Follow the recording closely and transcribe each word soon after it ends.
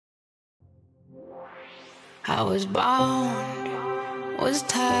I was bound, was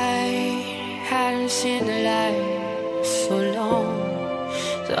tied, hadn't seen the light so long.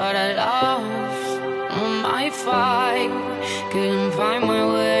 Thought I lost my fight, couldn't find my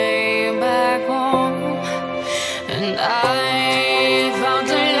way back home. And I found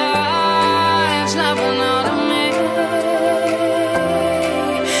the light snapping out of me.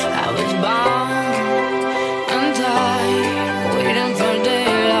 I was bound and tied, waiting for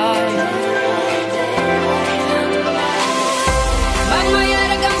daylight. Bang my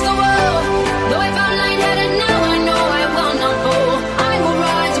head against the wall. Though I found light-headed, now I know I will not fall. I will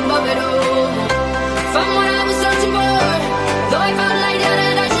rise above it all. Found what I was searching for. Though I found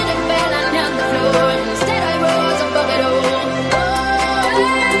light-headed,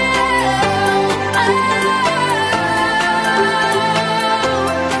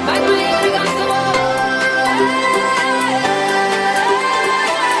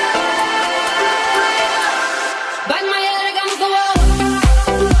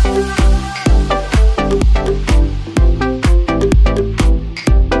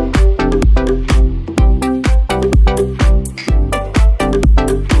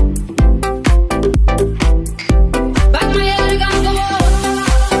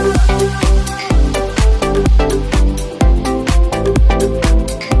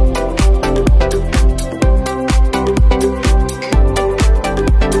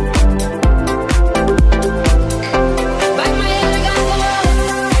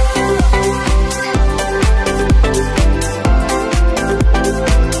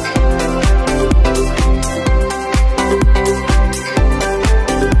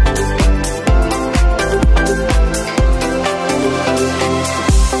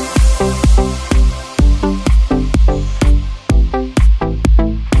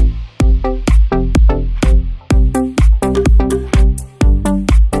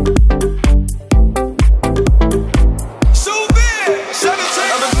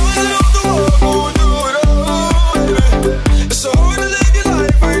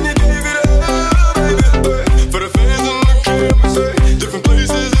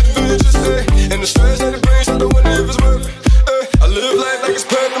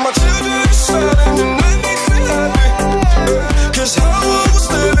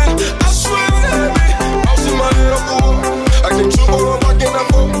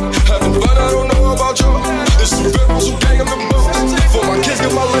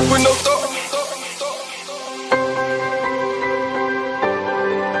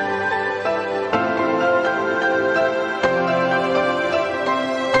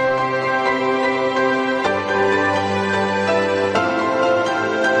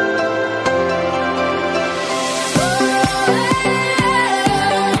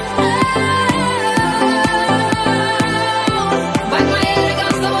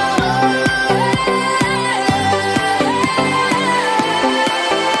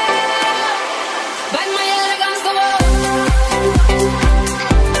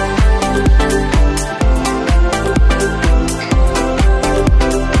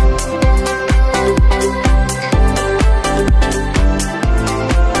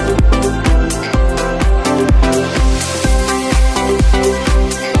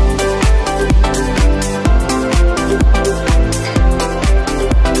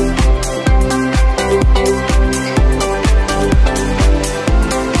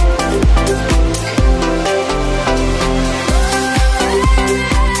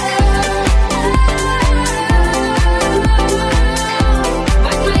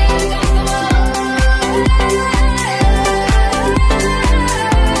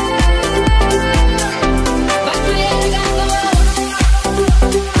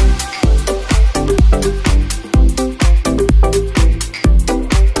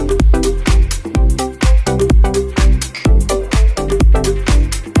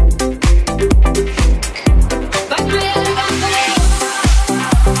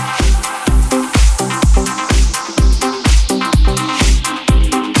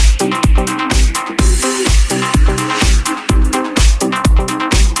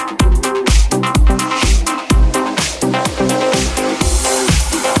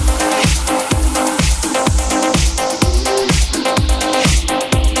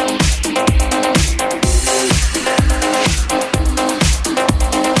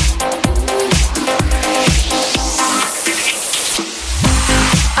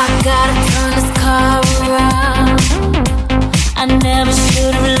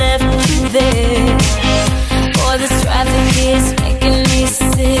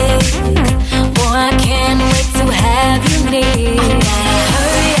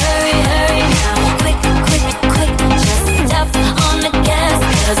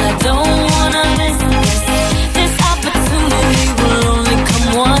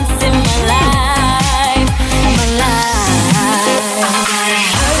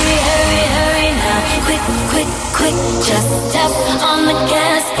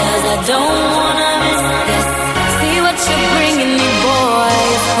 I don't wanna miss this. See what you're bringing me, boy,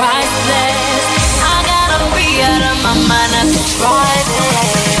 it's priceless. I gotta be out of my mind not to try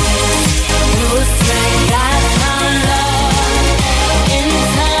this. You say I found love. In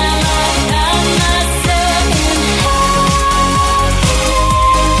time I found myself in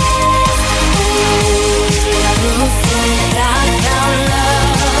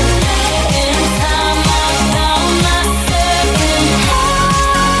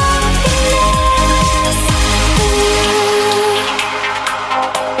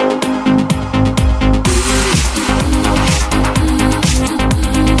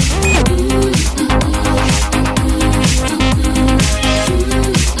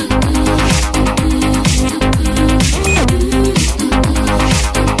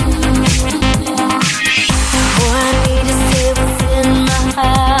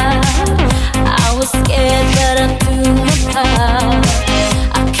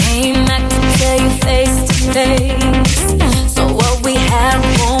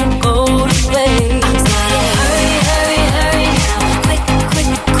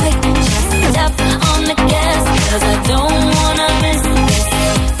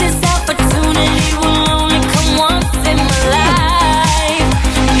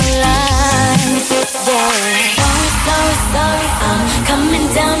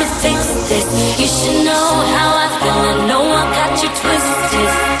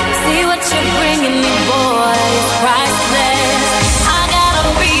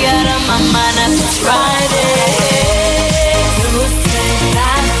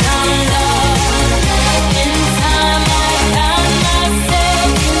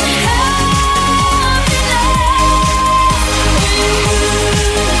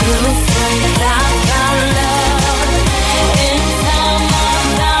you say I found love. In time I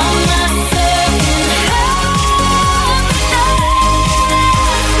found myself in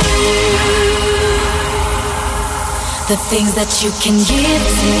the things that you can give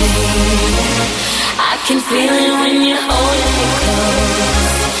to me. I can feel it when you're holding me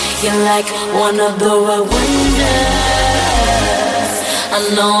close. You're like one of the world wonders. I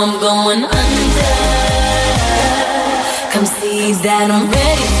know I'm going under. Come see that I'm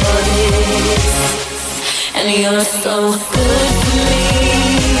ready for this. And you're so good for me.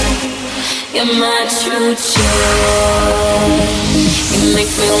 You're my true joy. You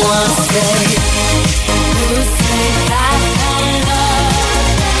make me wanna say, you say I found love.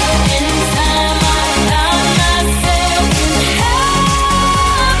 In time I found myself in happiness.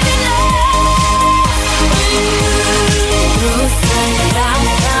 You say I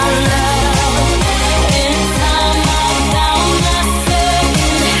found love. In time I found myself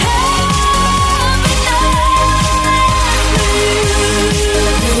in happiness.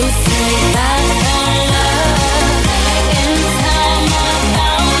 You say I found love. In time I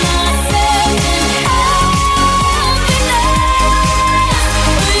found myself in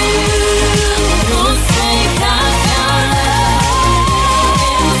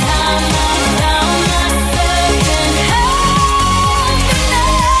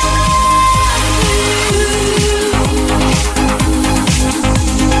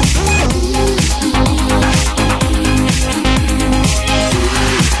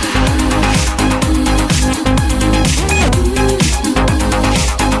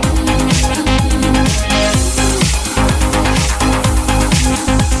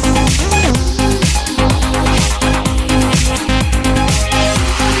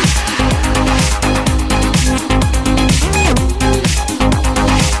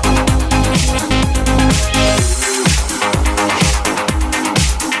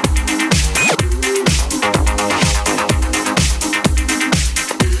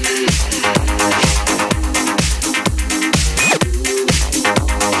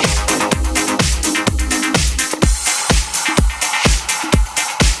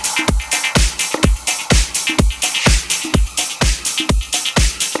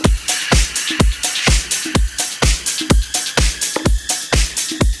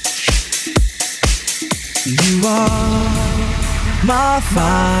You are my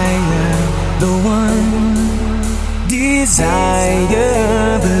fire, the one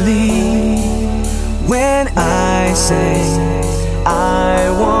desire. Believe when I say I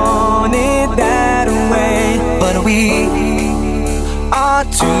want it that way. But we are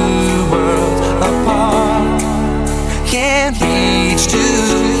two worlds apart. Can't reach to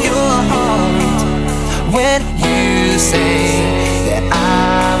your heart when you say that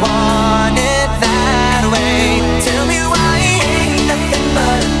I want it that way. Tell me why ain't nothing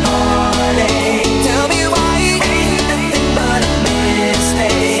but heartache. Tell me why ain't nothing but a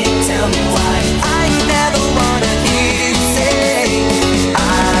mistake. Tell me why I never wanna hear you say I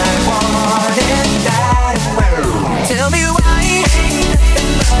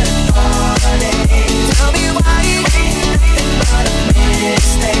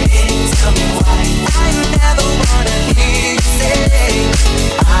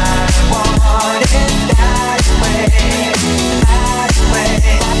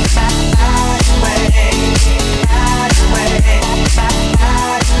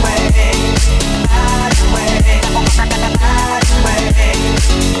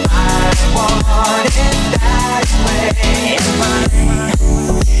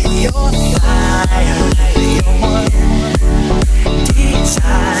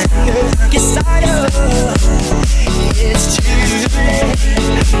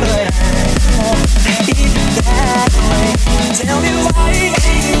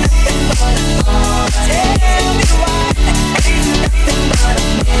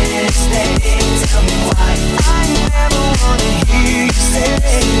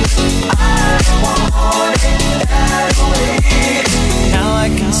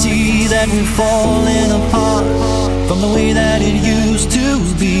falling apart from the way that it used to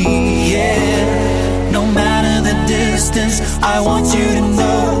be. Yeah, no matter the distance, I want you to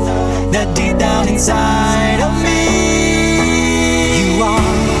know that deep down inside of me, you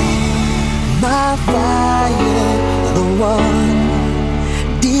are my fire, the one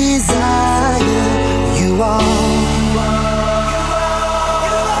desire. You are.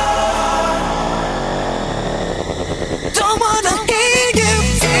 Don't wanna hear you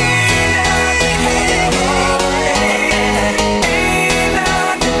say ain't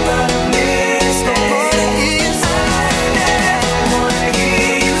nothing but a mistake. I never wanna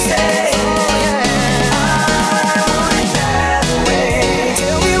hear you say I want it that way.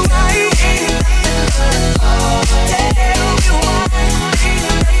 Tell me why you ain't nothing but a tell me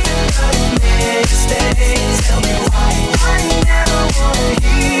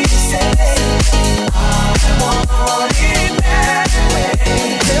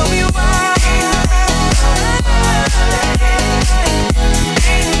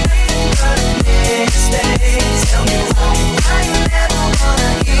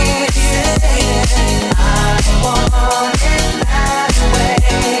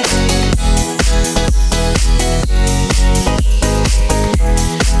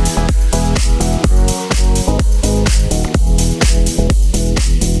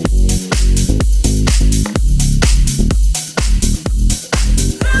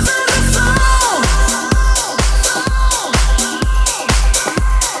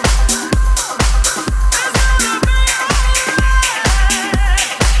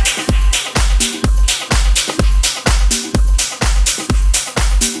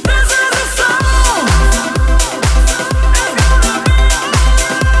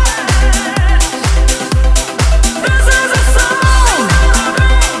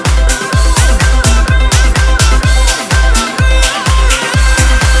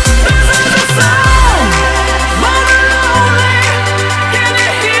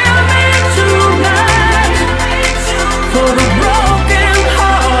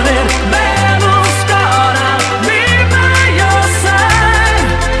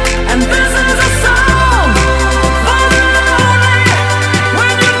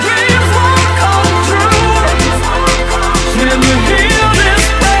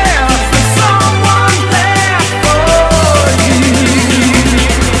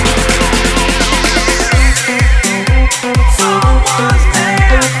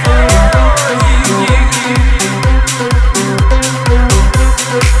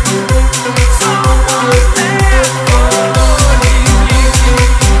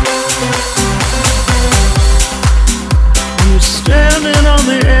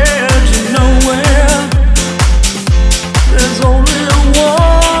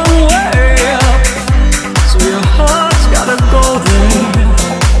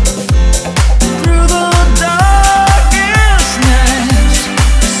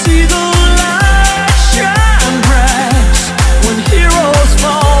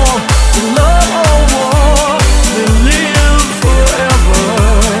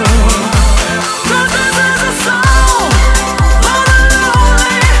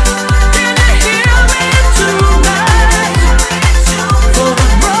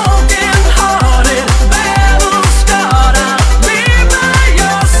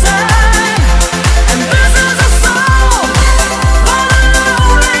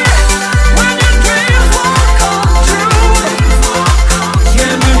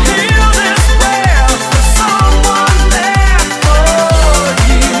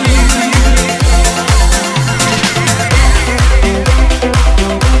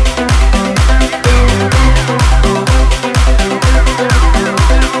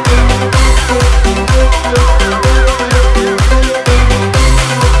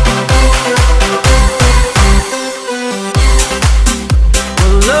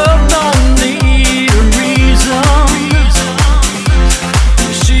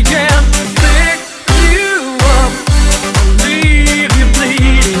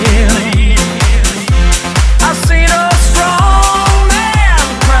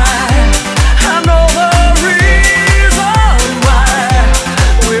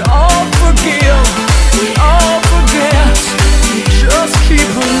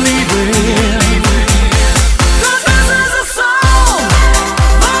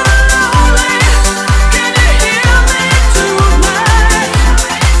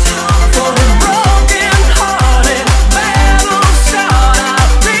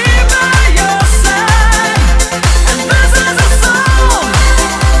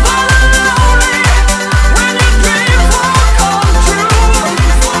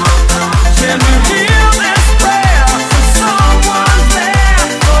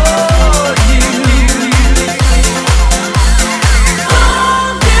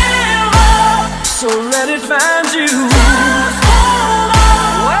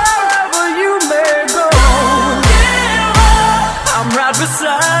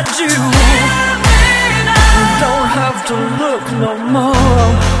no more.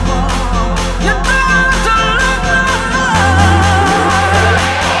 You better look no more.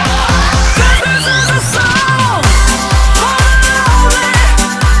 'Cause this is a song for the lonely.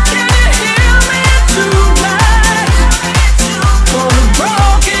 Can you hear me tonight? For the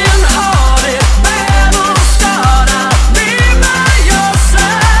broken hearted, battle start. I'll be by your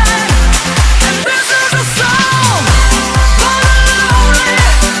side. And this is a song for the lonely.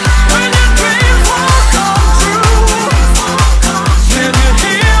 When your dreams won't come true, can you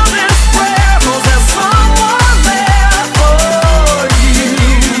hear this prayer? 'Cause there's someone there for you.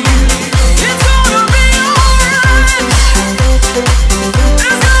 It's gonna be alright.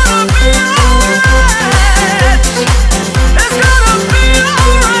 It's gonna be alright. It's gonna be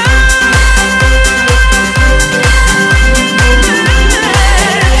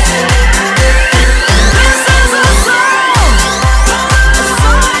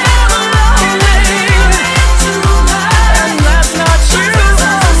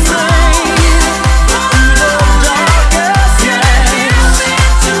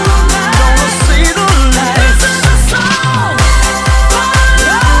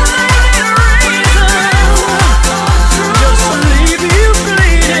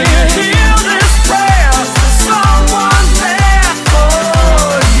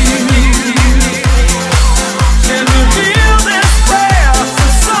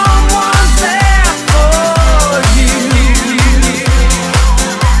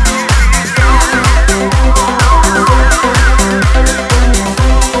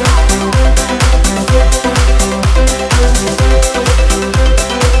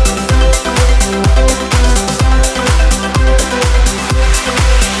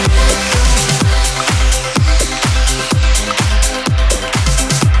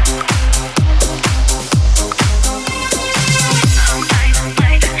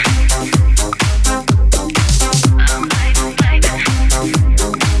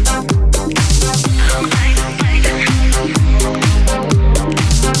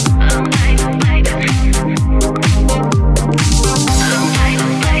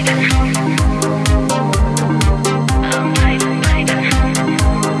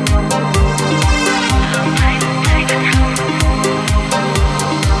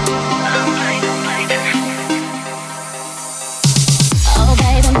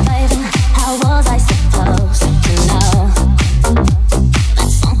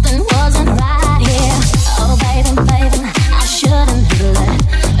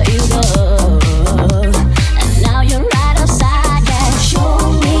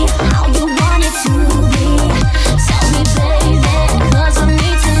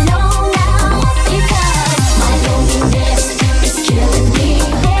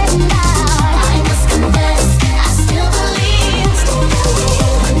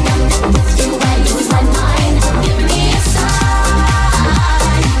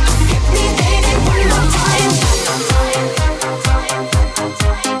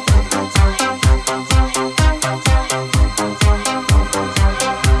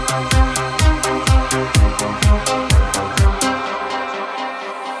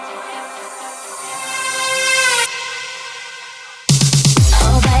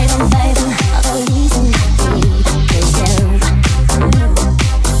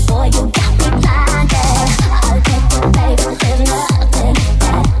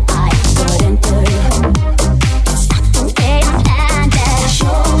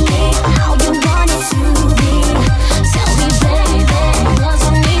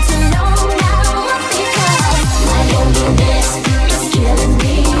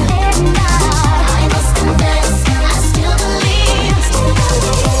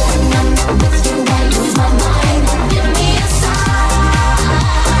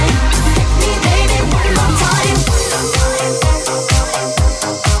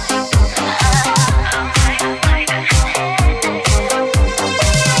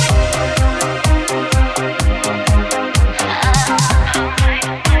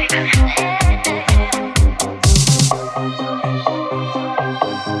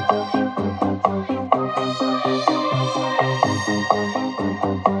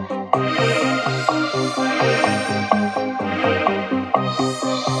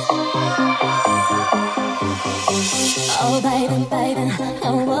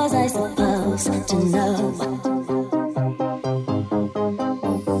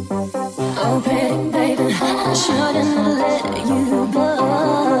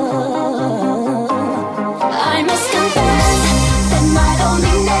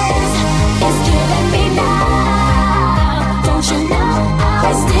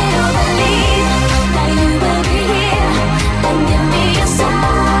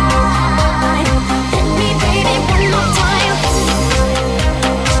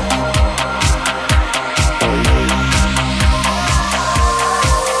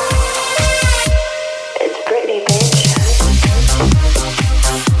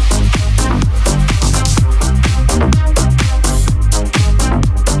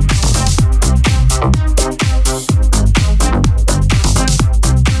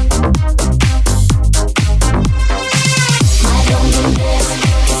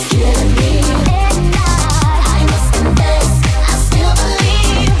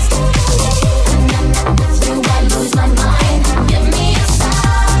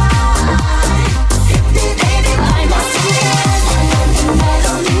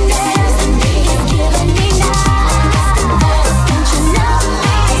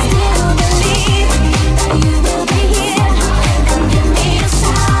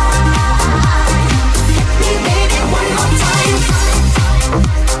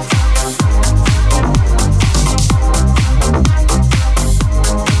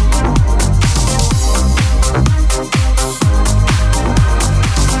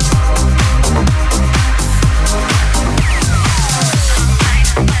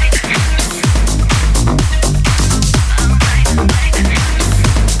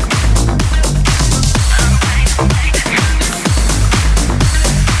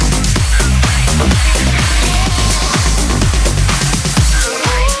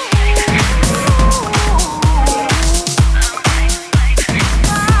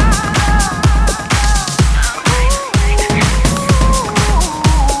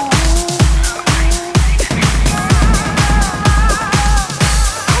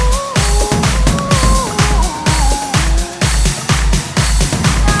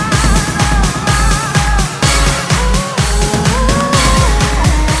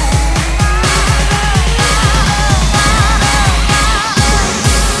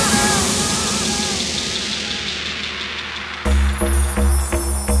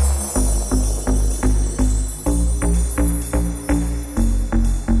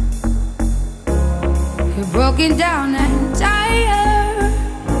We're broken down and tired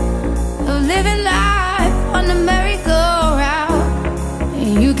of living life on the merry-go-round.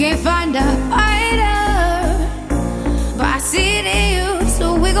 And you can't find a fighter, but I see it in you,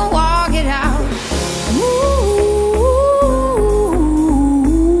 so we gon' walk it out. Move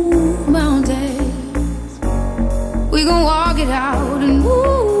mountains, we gon' walk it out and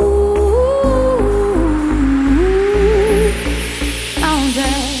move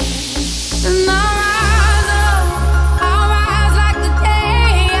mountains. And I'll rise like the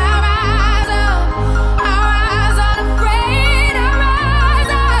day. I'll rise up unafraid. I'll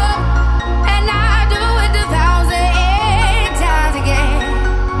rise up and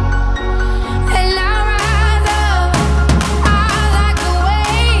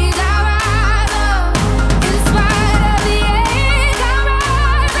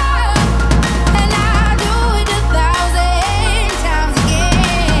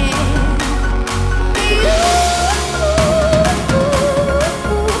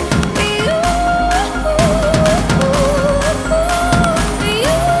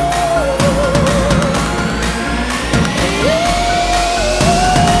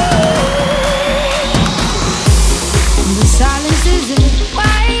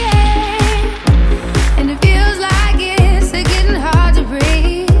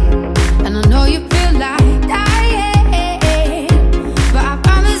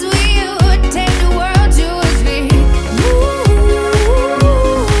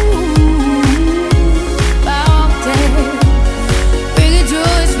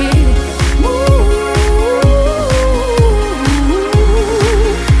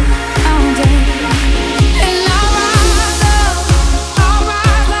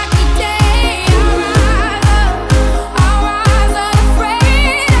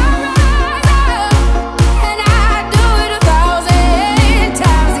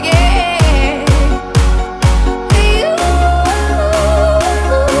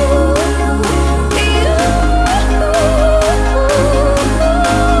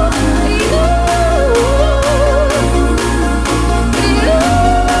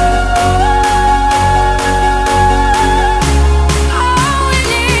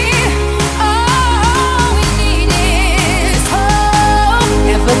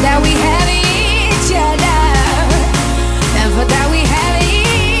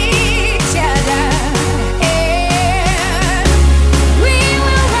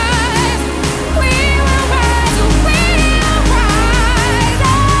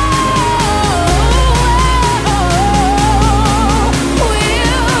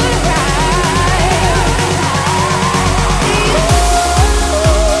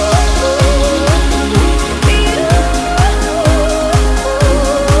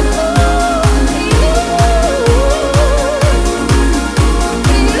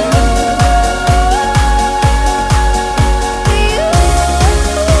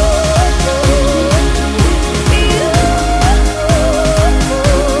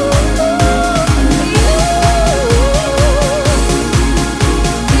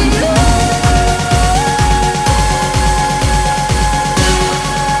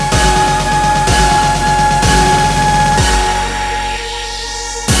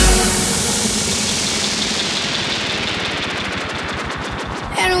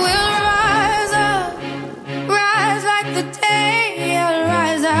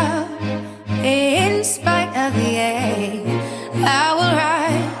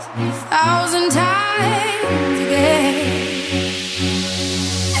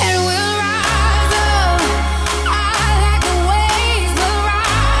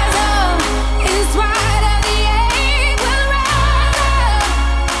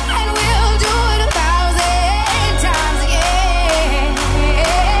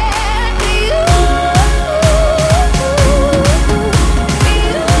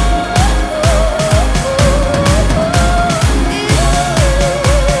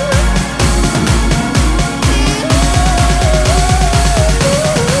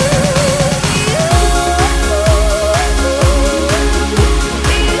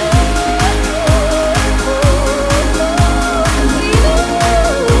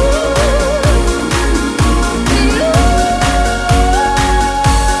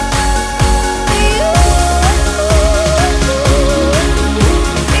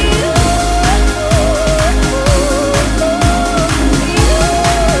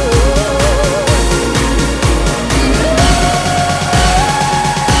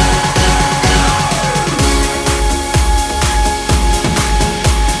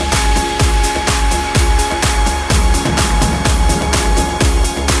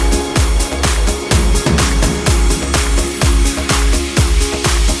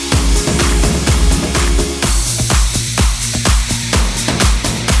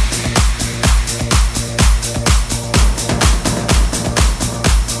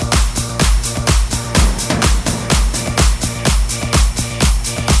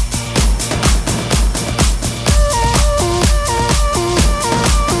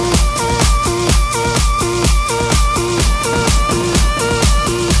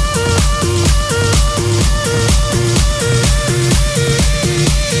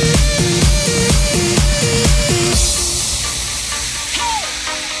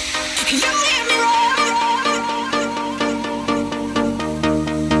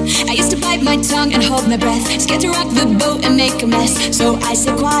hold my breath, scared to rock the boat and make a mess. So I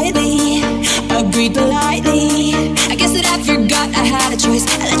said quietly, agreed politely. I guess that I forgot I had a choice.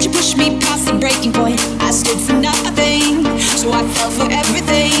 I let you push me past the breaking point. I stood for nothing, so I fell for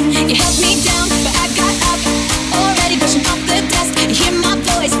everything. You held me down, but I got up, already pushing off the desk. You hear my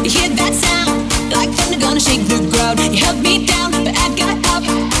voice, you hear that sound, like thunder gonna shake the ground. You held me down, but I got up.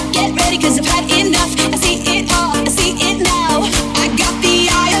 Get ready, cause I've had enough. I see it all, I see it now. I got the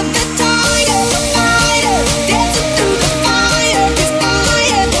eye of the tiger, fighter, dancing through the fire. Cause I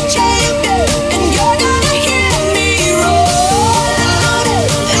am the champion, and you're gonna hear me roar louder,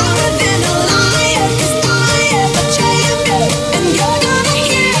 louder than a lion.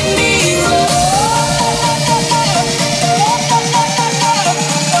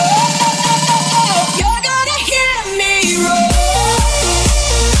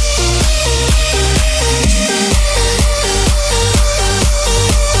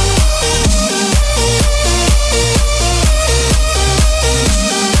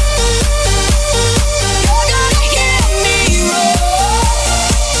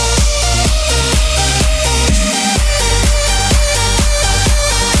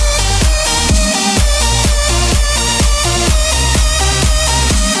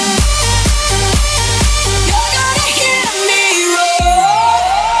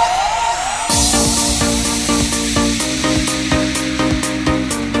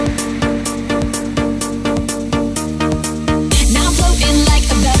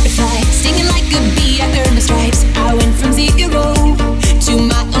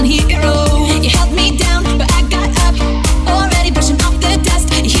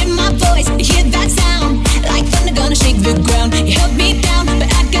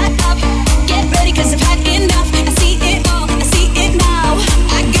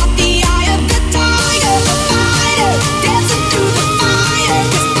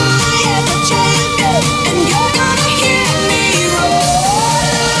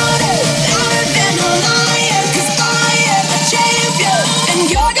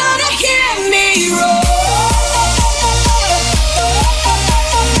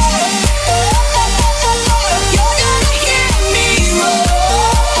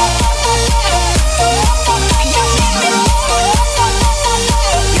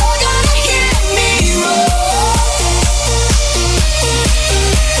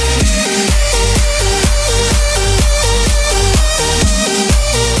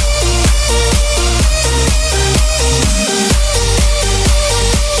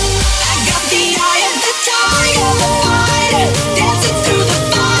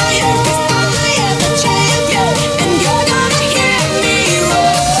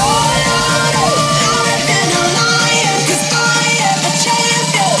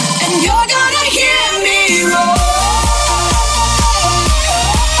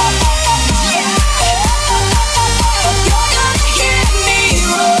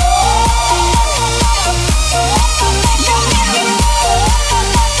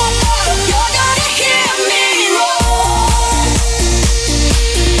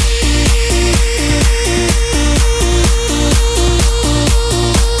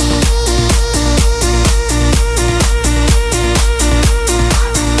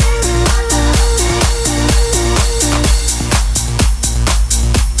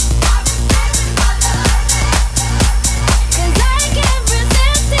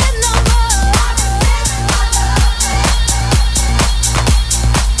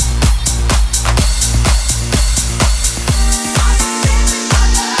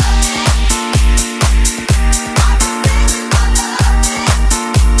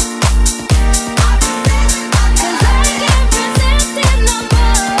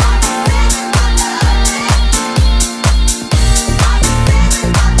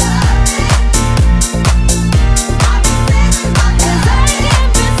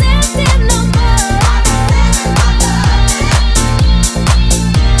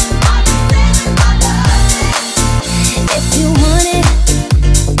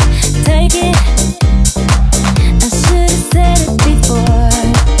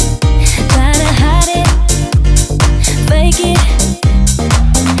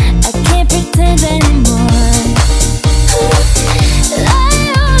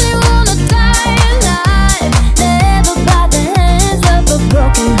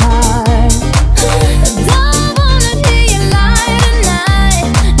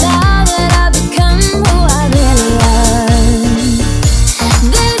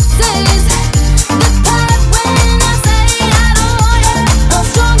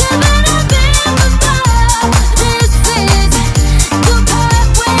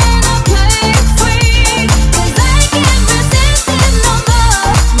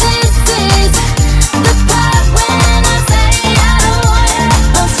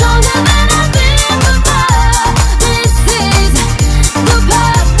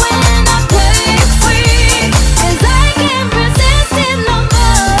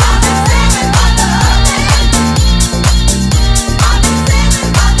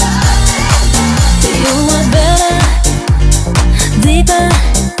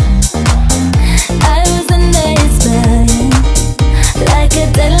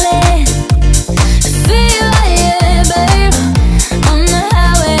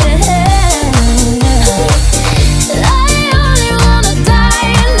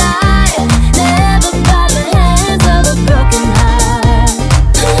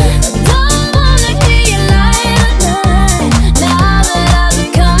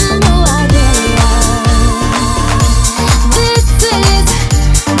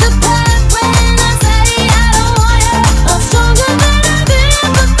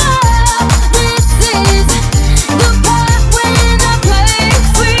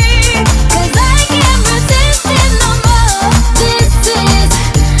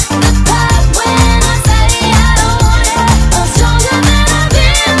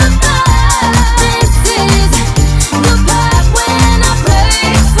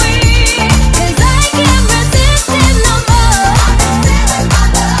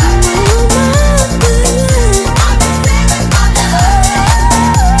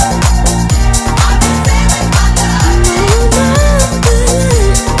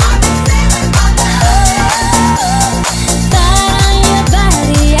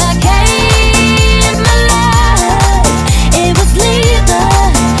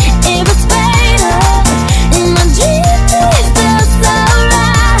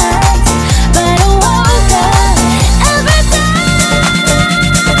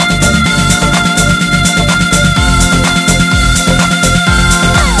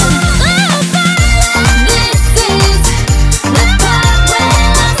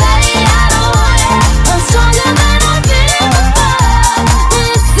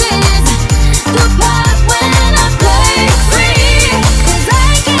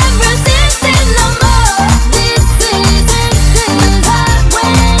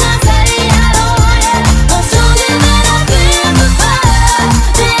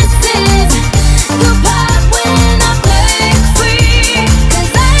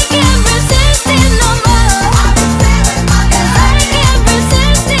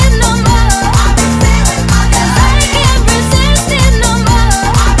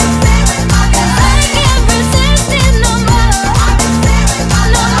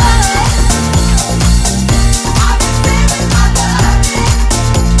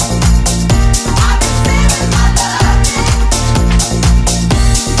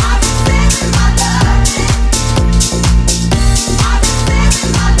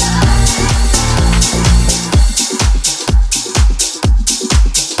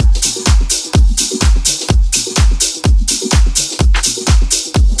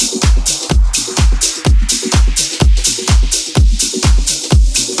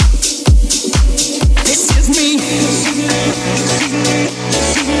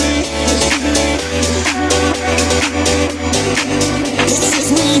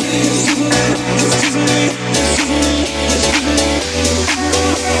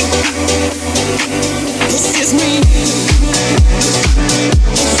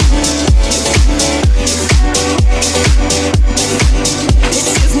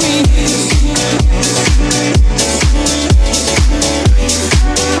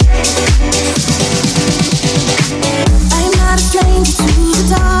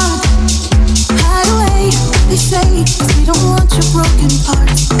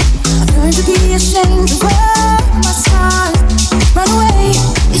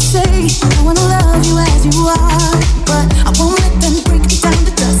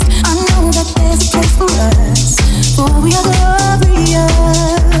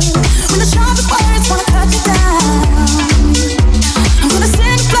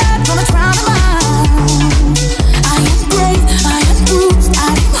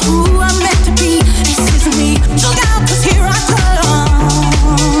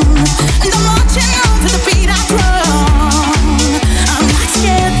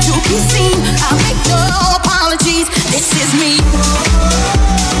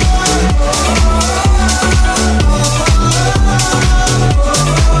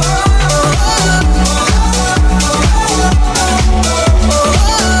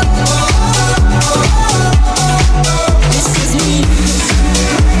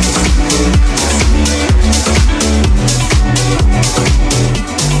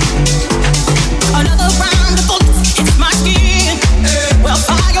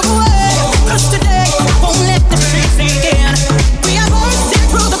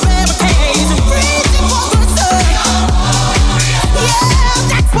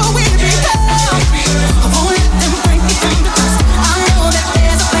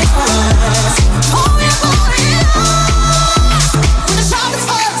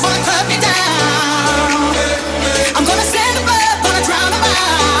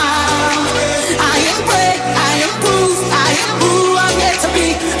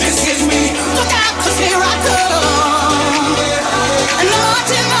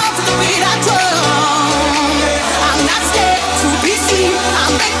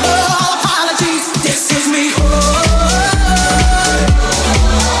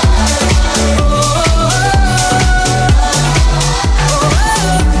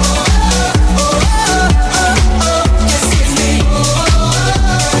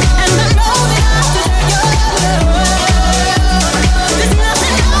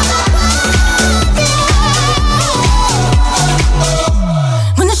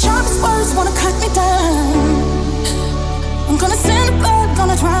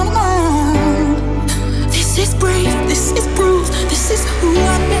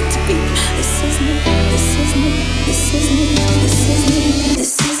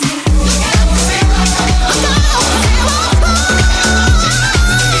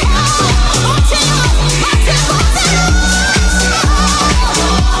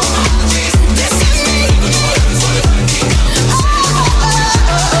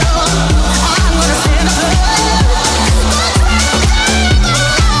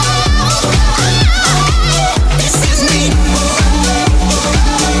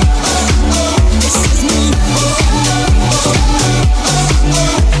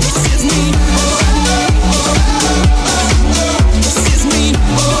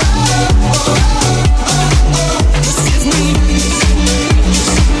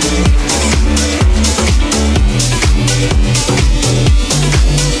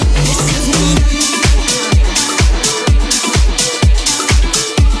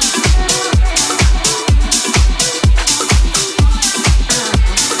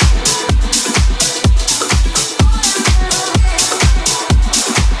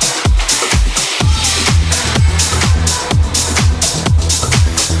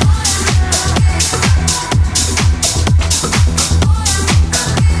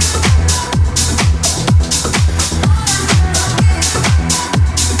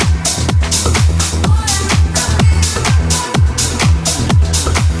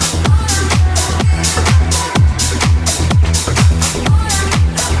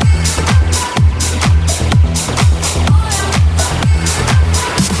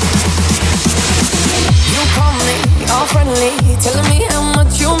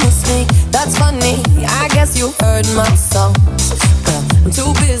 heard my songs. I'm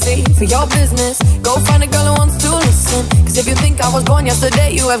too busy for your business. Go find a girl who wants to listen. Cause if you think I was born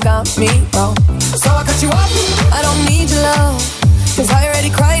yesterday, you have got me wrong. So I cut you off, I don't need your love. Cause I already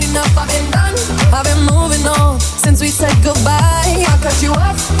cried enough, I've been done. I've been moving on since we said goodbye. I cut you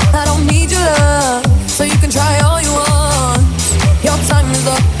off, I don't need your love. So you can try all you want. Your time is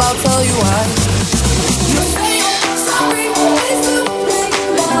up, I'll tell you why. You say you're sorry, it's too late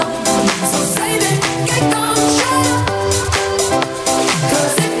now. So save it, get gone, shut up.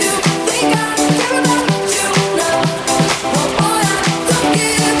 Cause if you think I care about you now, well boy, I don't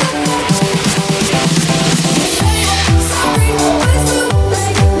give a fuck. You say you're sorry, it's too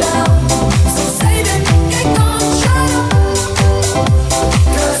late now. So save it, get gone, shut up.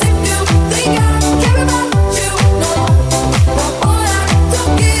 Cause if you think I care about you now, well boy, I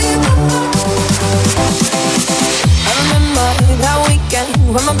don't give a fuck. I remember that weekend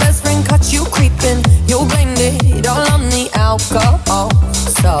when my best friend caught you creeping. You blamed it all on the alcohol.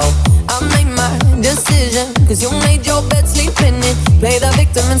 So I made my decision. Cause you made your bed, sleep in it. Play the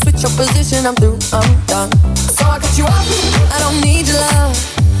victim and switch your position. I'm through, I'm done. So I cut you off, I don't need your love.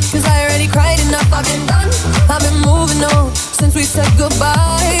 Cause I already cried enough, I've been done. I've been moving on since we said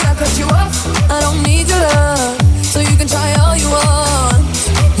goodbye. I cut you off, I don't need your love. So you can try all you want.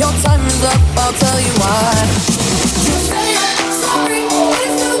 Your time is up, I'll tell you why. You say you're sorry,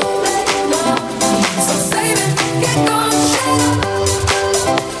 it's too late now. So save it, get gone, shut up.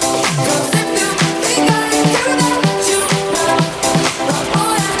 Cause if you think I care about you now, well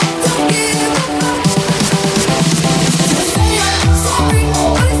boy, I don't give a fuck. You say you're sorry,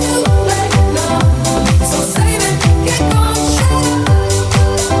 it's too late now. So save it, get gone, shut up.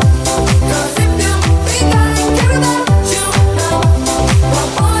 Cause if you think I care about you now,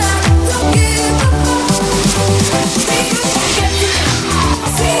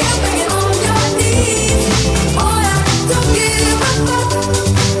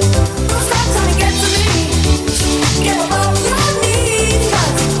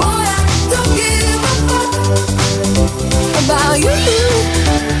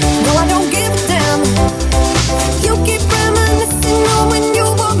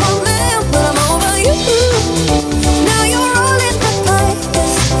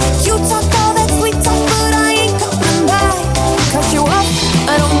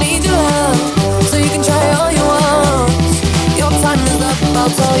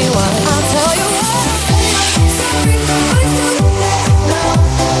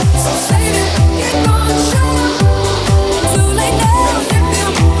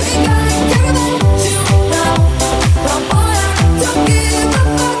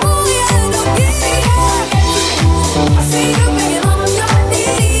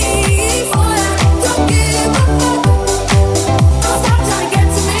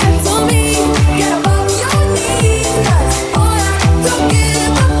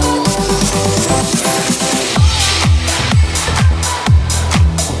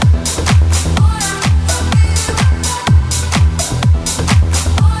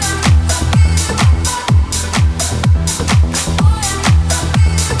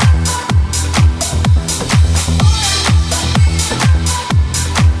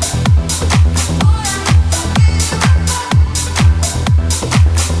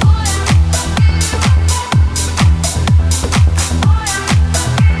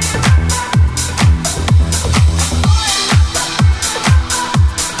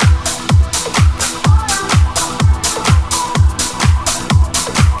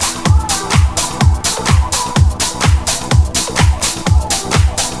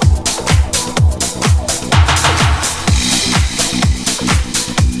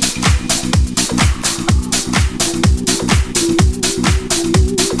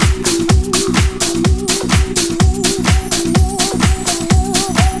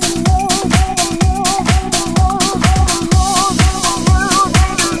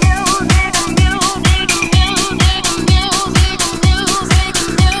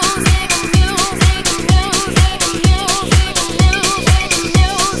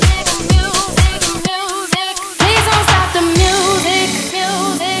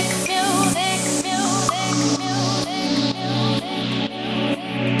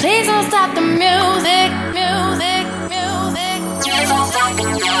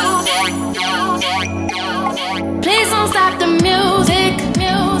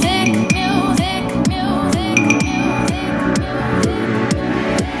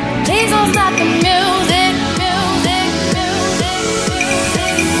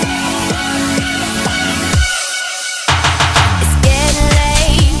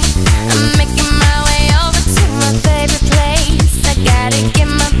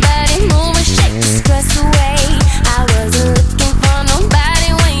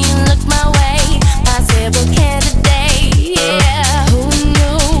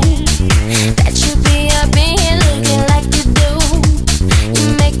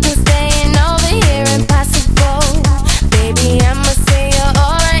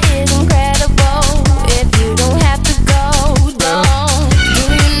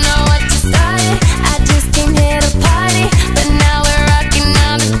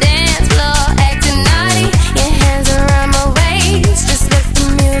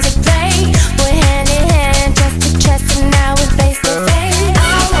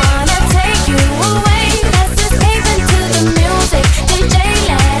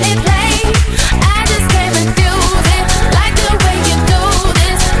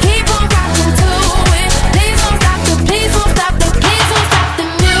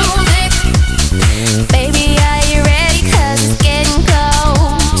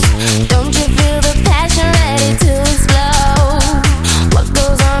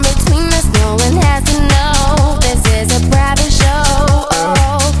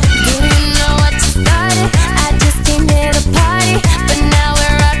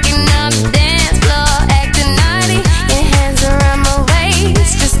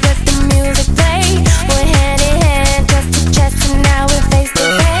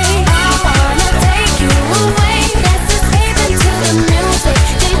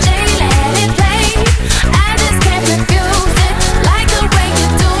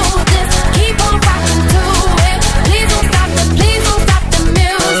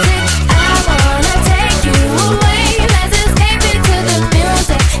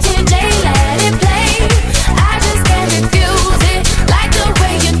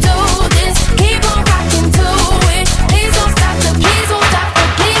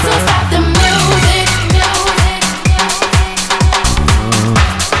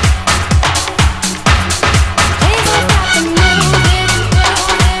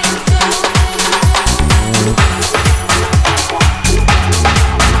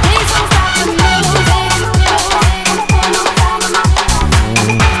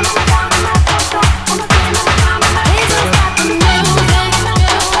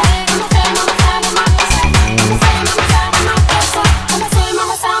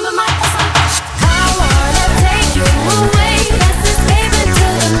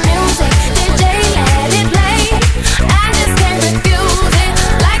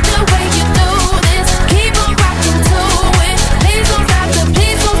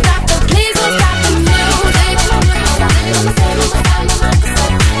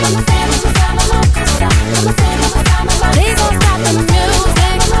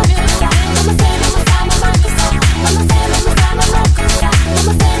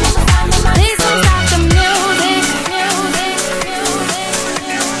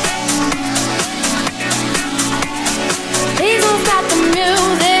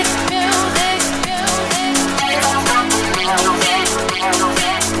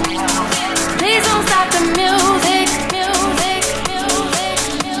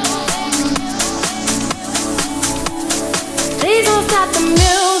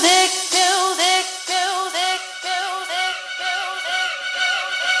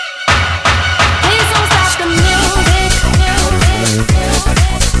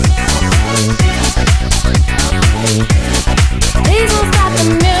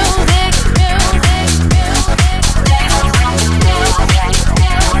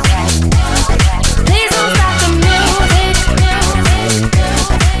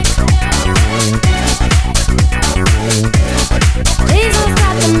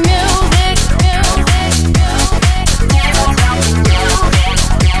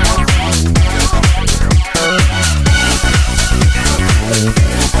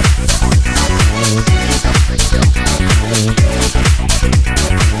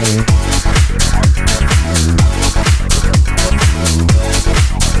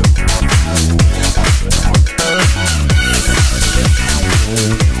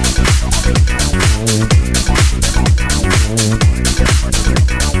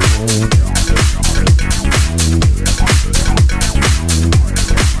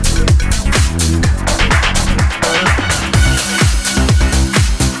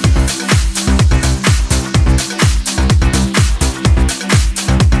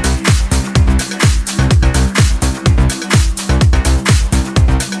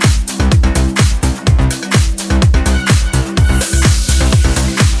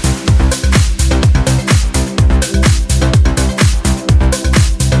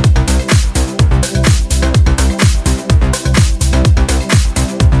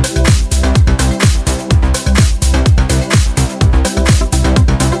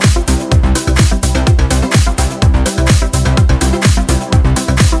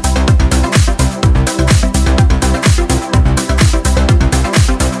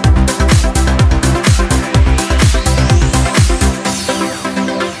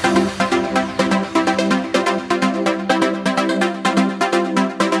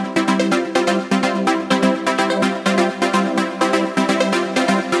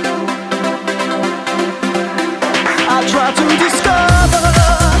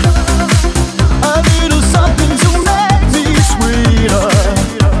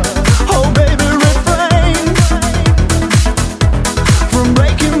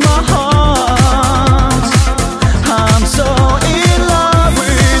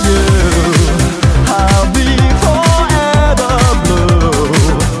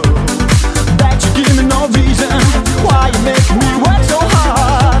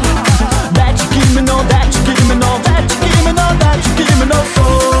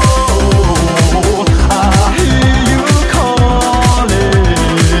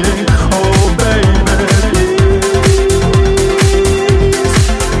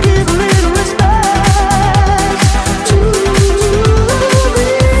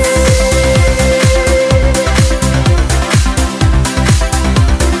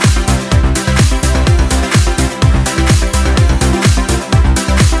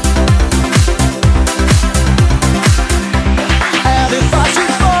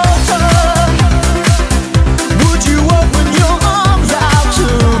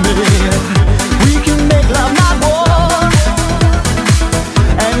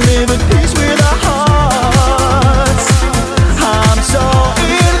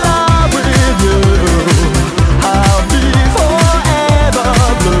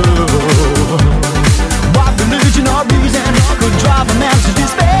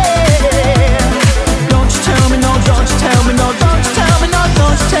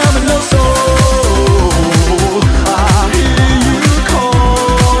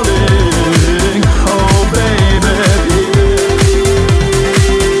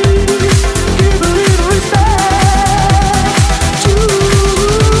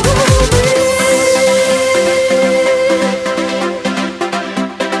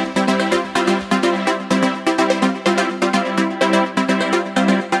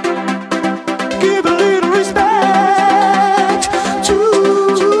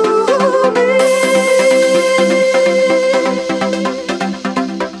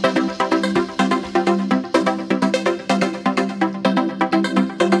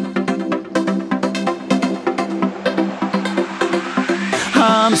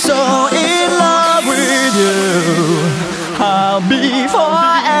 I'm so in love with you, I'll be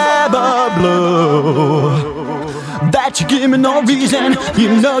forever blue. That you give me no reason,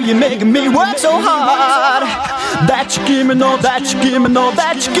 you know you're making me work so hard. That you give me no, that you give me no,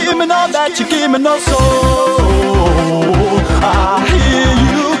 that you give me no, that you give me no soul.